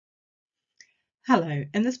Hello,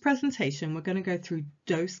 in this presentation we're going to go through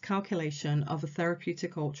dose calculation of a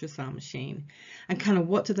therapeutic ultrasound machine and kind of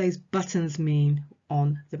what do those buttons mean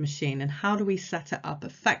on the machine and how do we set it up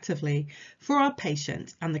effectively for our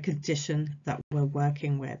patient and the condition that we're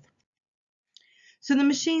working with. So the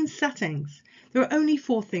machine settings, there are only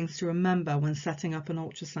 4 things to remember when setting up an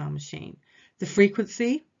ultrasound machine: the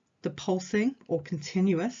frequency, the pulsing or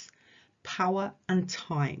continuous, power and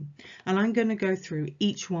time, and I'm going to go through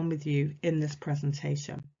each one with you in this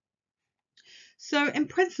presentation. So in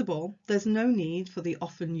principle, there's no need for the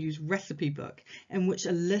often used recipe book in which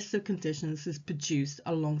a list of conditions is produced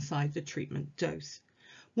alongside the treatment dose.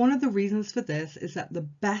 One of the reasons for this is that the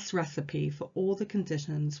best recipe for all the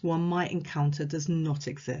conditions one might encounter does not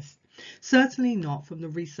exist, certainly not from the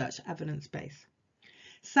research evidence base.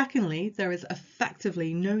 Secondly, there is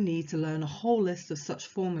effectively no need to learn a whole list of such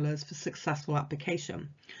formulas for successful application.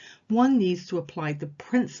 One needs to apply the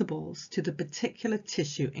principles to the particular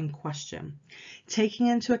tissue in question, taking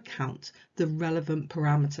into account the relevant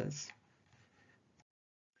parameters.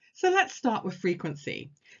 So let's start with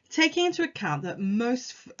frequency. Taking into account that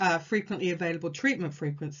most frequently available treatment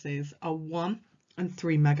frequencies are 1 and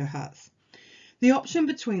 3 megahertz. The option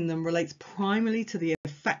between them relates primarily to the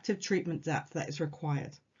effective treatment depth that is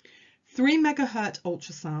required. 3 megahertz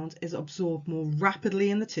ultrasound is absorbed more rapidly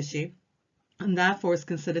in the tissue and therefore is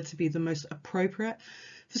considered to be the most appropriate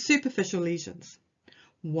for superficial lesions,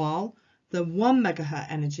 while the 1 megahertz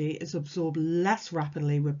energy is absorbed less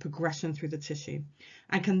rapidly with progression through the tissue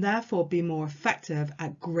and can therefore be more effective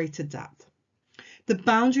at greater depth. The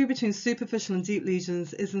boundary between superficial and deep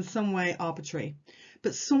lesions is in some way arbitrary,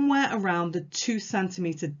 but somewhere around the 2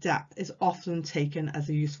 centimeter depth is often taken as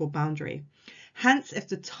a useful boundary. Hence, if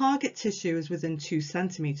the target tissue is within 2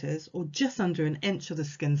 centimeters or just under an inch of the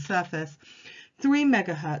skin surface, 3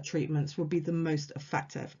 megahertz treatments will be the most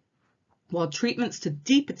effective, while treatments to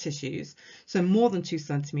deeper tissues, so more than 2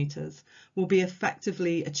 centimeters, will be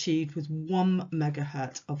effectively achieved with 1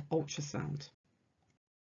 megahertz of ultrasound.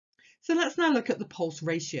 So let's now look at the pulse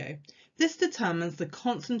ratio. This determines the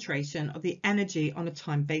concentration of the energy on a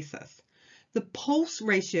time basis. The pulse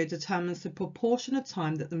ratio determines the proportion of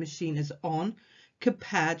time that the machine is on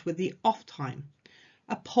compared with the off time.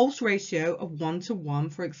 A pulse ratio of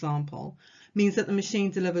 1:1, for example, means that the machine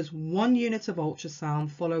delivers 1 unit of ultrasound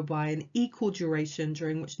followed by an equal duration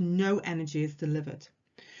during which no energy is delivered.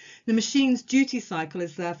 The machine's duty cycle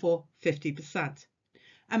is therefore 50%.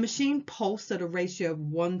 A machine pulsed at a ratio of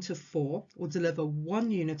 1:4 will deliver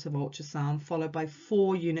 1 unit of ultrasound followed by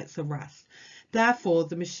 4 units of rest. Therefore,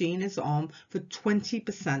 the machine is on for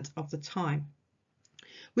 20% of the time.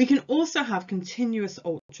 We can also have continuous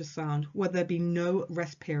ultrasound where there be no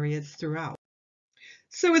rest periods throughout.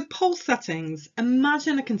 So with pulse settings,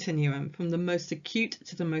 imagine a continuum from the most acute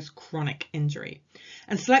to the most chronic injury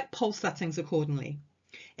and select pulse settings accordingly.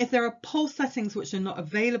 If there are pulse settings which are not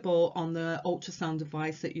available on the ultrasound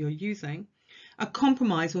device that you're using, a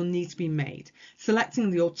compromise will need to be made, selecting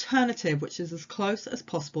the alternative which is as close as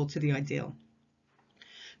possible to the ideal.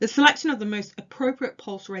 The selection of the most appropriate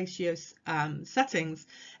pulse ratio settings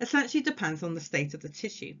essentially depends on the state of the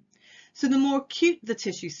tissue. So the more acute the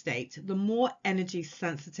tissue state, the more energy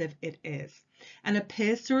sensitive it is and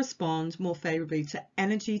appears to respond more favourably to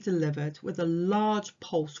energy delivered with a large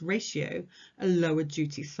pulse ratio, a lower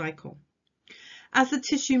duty cycle. As the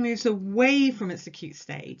tissue moves away from its acute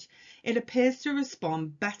stage, it appears to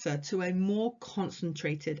respond better to a more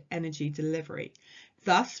concentrated energy delivery,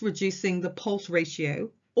 thus reducing the pulse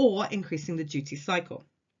ratio or increasing the duty cycle.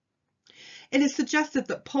 It is suggested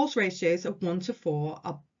that pulse ratios of 1:4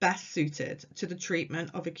 are best suited to the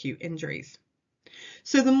treatment of acute injuries.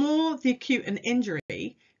 So the more the acute an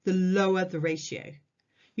injury, the lower the ratio.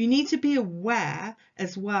 You need to be aware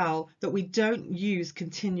as well that we don't use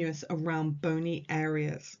continuous around bony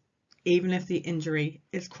areas, even if the injury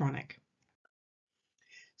is chronic.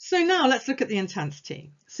 So now let's look at the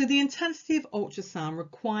intensity. So the intensity of ultrasound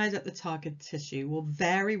required at the target tissue will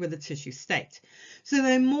vary with the tissue state. So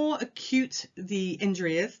the more acute the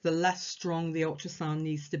injury is, the less strong the ultrasound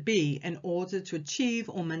needs to be in order to achieve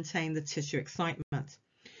or maintain the tissue excitement.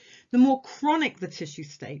 The more chronic the tissue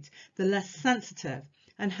state, the less sensitive,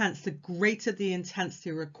 and hence the greater the intensity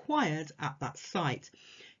required at that site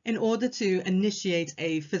in order to initiate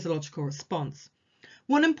a physiological response.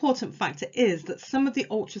 One important factor is that some of the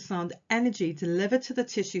ultrasound energy delivered to the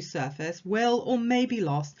tissue surface will or may be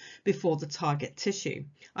lost before the target tissue,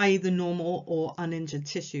 i.e. the normal or uninjured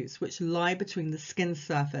tissues, which lie between the skin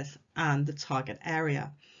surface and the target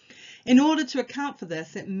area. In order to account for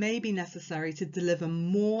this, it may be necessary to deliver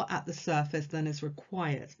more at the surface than is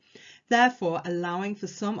required, therefore allowing for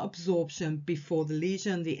some absorption before the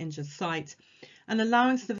lesion, the injured site, and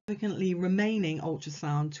allowing significantly remaining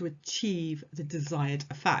ultrasound to achieve the desired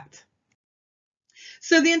effect.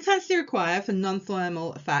 So the intensity required for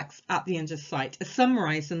non-thermal effects at the injured site is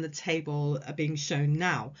summarized in the table being shown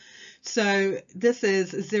now. So this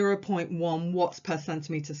is 0.1 watts per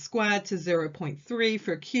centimeter squared to 0.3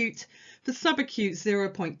 for acute. For subacute,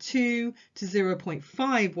 0.2 to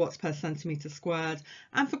 0.5 watts per centimeter squared,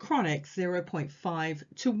 and for chronic, 0.5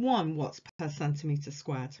 to 1 watts per centimeter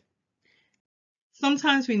squared.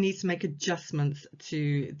 Sometimes we need to make adjustments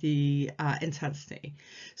to the intensity.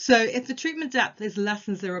 So if the treatment depth is less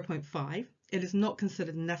than 0.5, it is not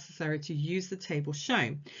considered necessary to use the table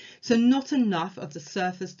shown. So not enough of the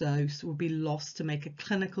surface dose will be lost to make a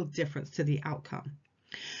clinical difference to the outcome.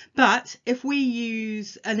 But if we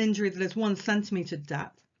use an injury that is 1 centimeter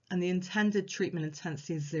depth, and the intended treatment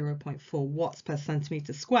intensity is 0.4 watts per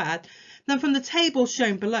centimeter squared, then from the table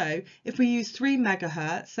shown below, if we use 3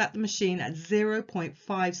 megahertz, set the machine at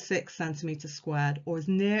 0.56 centimeters squared, or as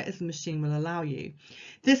near as the machine will allow you.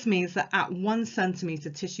 This means that at 1 centimeter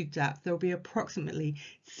tissue depth, there will be approximately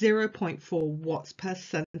 0.4 watts per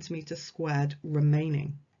centimeter squared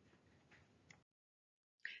remaining.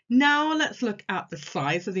 Now let's look at the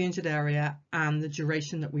size of the injured area and the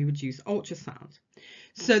duration that we would use ultrasound.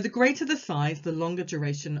 So the greater the size, the longer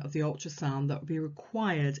duration of the ultrasound that would be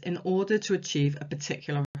required in order to achieve a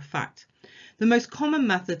particular effect. The most common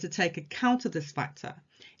method to take account of this factor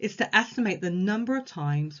is to estimate the number of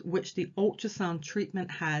times which the ultrasound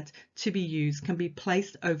treatment head to be used can be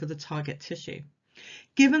placed over the target tissue.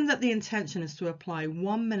 Given that the intention is to apply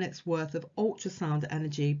 1 minute's worth of ultrasound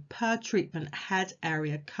energy per treatment head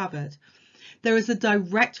area covered, there is a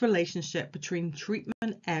direct relationship between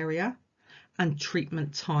treatment area and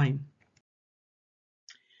treatment time.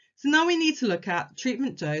 So now we need to look at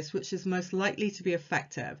treatment dose, which is most likely to be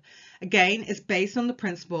effective. Again, it's based on the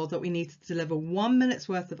principle that we need to deliver 1 minute's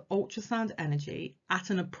worth of ultrasound energy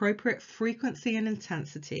at an appropriate frequency and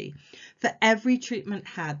intensity for every treatment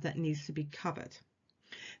head that needs to be covered.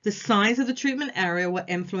 The size of the treatment area will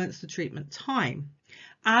influence the treatment time,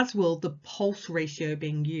 as will the pulse ratio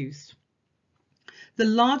being used. The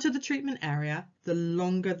larger the treatment area, the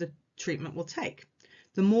longer the treatment will take.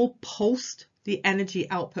 The more pulsed the energy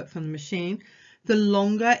output from the machine, the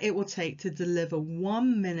longer it will take to deliver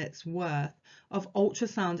 1 minute's worth of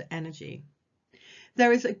ultrasound energy.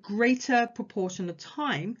 There is a greater proportion of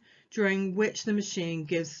time during which the machine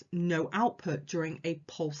gives no output during a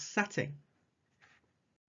pulse setting.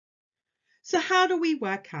 So how do we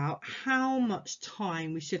work out how much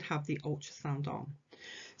time we should have the ultrasound on?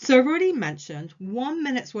 So I've already mentioned 1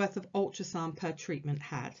 minute's worth of ultrasound per treatment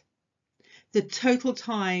head. The total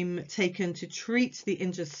time taken to treat the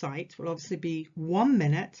injured site will obviously be 1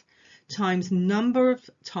 minute times number of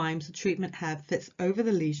times the treatment head fits over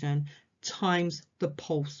the lesion times the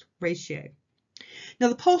pulse ratio. Now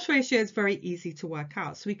the pulse ratio is very easy to work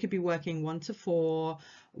out. So we could be working 1 to 4,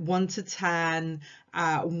 1 to 10,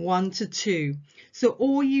 1 to 2. So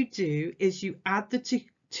all you do is you add the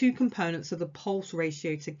two components of the pulse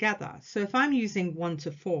ratio together. So if I'm using 1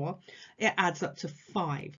 to 4, it adds up to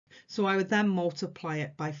 5. So I would then multiply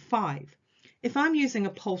it by 5. If I'm using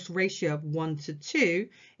a pulse ratio of 1 to 2,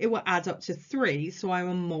 it will add up to 3. So I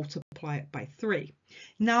will multiply it by 3.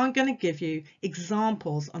 Now I'm going to give you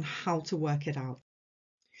examples on how to work it out.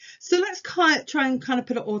 So let's try and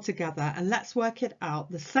put it all together, and let's work it out,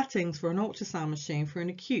 the settings for an ultrasound machine for an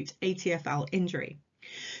acute ATFL injury.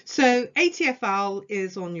 So ATFL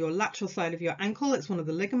is on your lateral side of your ankle. It's one of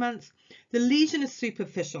the ligaments. The lesion is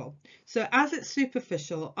superficial. So as it's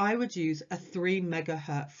superficial, I would use a 3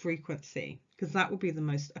 megahertz frequency because that would be the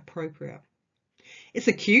most appropriate. It's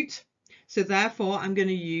acute. So therefore, I'm going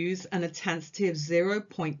to use an intensity of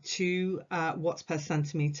 0.2 watts per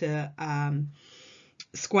centimeter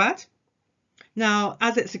squared. Now,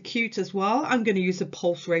 as it's acute as well, I'm going to use a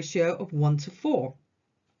pulse ratio of 1 to 4.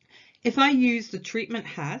 If I use the treatment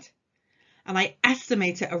head and I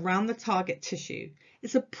estimate it around the target tissue,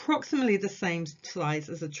 it's approximately the same size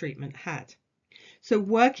as a treatment head. So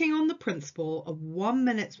working on the principle of 1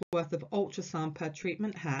 minute's worth of ultrasound per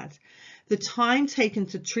treatment head, the time taken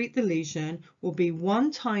to treat the lesion will be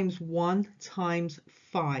 1 times 1 times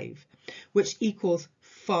 5, which equals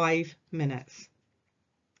 5 minutes.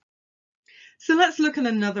 So let's look at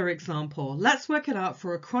another example. Let's work it out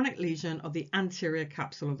for a chronic lesion of the anterior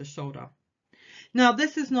capsule of the shoulder. Now,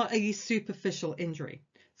 this is not a superficial injury,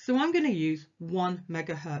 so I'm going to use 1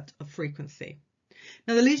 megahertz of frequency.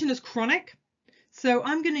 Now, the lesion is chronic, So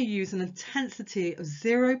I'm going to use an intensity of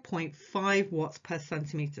 0.5 watts per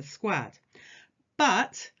centimetre squared,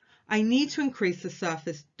 but I need to increase the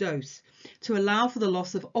surface dose to allow for the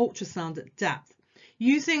loss of ultrasound at depth.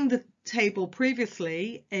 Using the table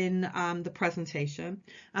previously in the presentation,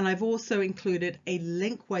 and I've also included a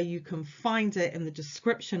link where you can find it in the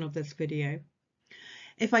description of this video.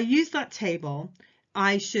 If I use that table,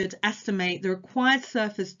 I should estimate the required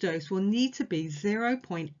surface dose will need to be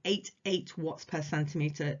 0.88 watts per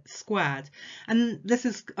centimetre squared. And this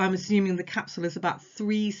is, I'm assuming the capsule is about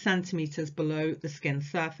 3 centimetres below the skin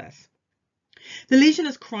surface. The lesion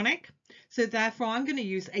is chronic, so therefore I'm going to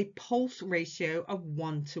use a pulse ratio of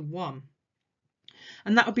 1:1.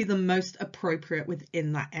 And that would be the most appropriate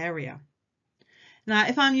within that area. Now,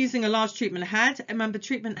 if I'm using a large treatment head, remember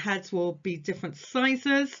treatment heads will be different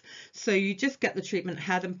sizes. So you just get the treatment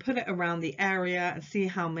head and put it around the area and see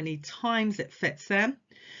how many times it fits in.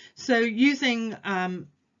 So using a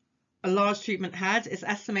large treatment head, it's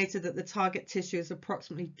estimated that the target tissue is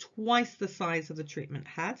approximately twice the size of the treatment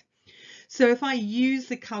head. So if I use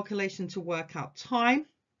the calculation to work out time,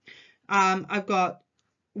 I've got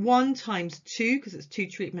 1 times 2, because it's 2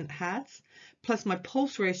 treatment heads, plus my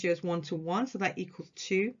pulse ratio is 1:1, so that equals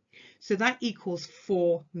 2. So that equals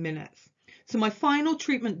 4 minutes. So my final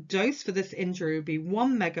treatment dose for this injury would be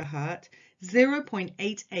 1 megahertz,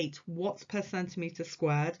 0.88 watts per centimetre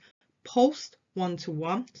squared, pulsed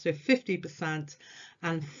 1:1, so 50%,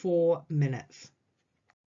 and 4 minutes.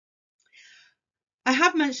 I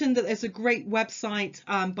have mentioned that there's a great website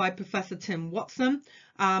by Professor Tim Watson,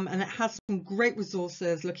 and it has some great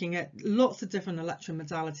resources looking at lots of different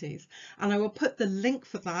electromodalities. And I will put the link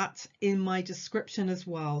for that in my description as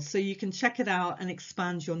well, so you can check it out and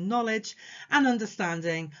expand your knowledge and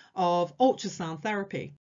understanding of ultrasound therapy.